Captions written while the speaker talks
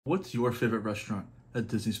What's your favorite restaurant at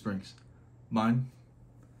Disney Springs? Mine?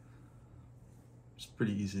 It's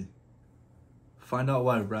pretty easy. Find out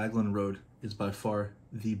why Ragland Road is by far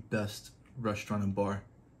the best restaurant and bar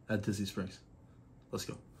at Disney Springs. Let's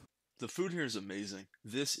go. The food here is amazing.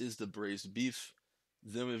 This is the braised beef.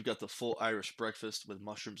 Then we've got the full Irish breakfast with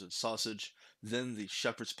mushrooms and sausage. Then the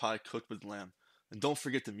shepherd's pie cooked with lamb. And don't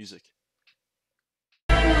forget the music.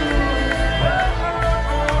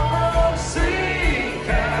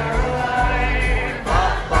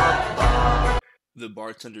 The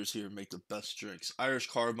bartenders here make the best drinks. Irish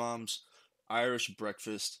car bombs, Irish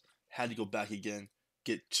breakfast. Had to go back again,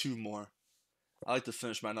 get 2 more. I like to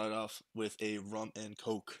finish my night off with a rum and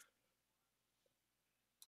coke.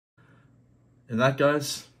 And that,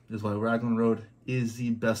 guys, is why Ragland Road is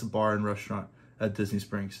the best bar and restaurant at Disney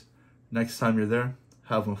Springs. Next time you're there,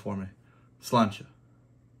 have one for me. Slancha.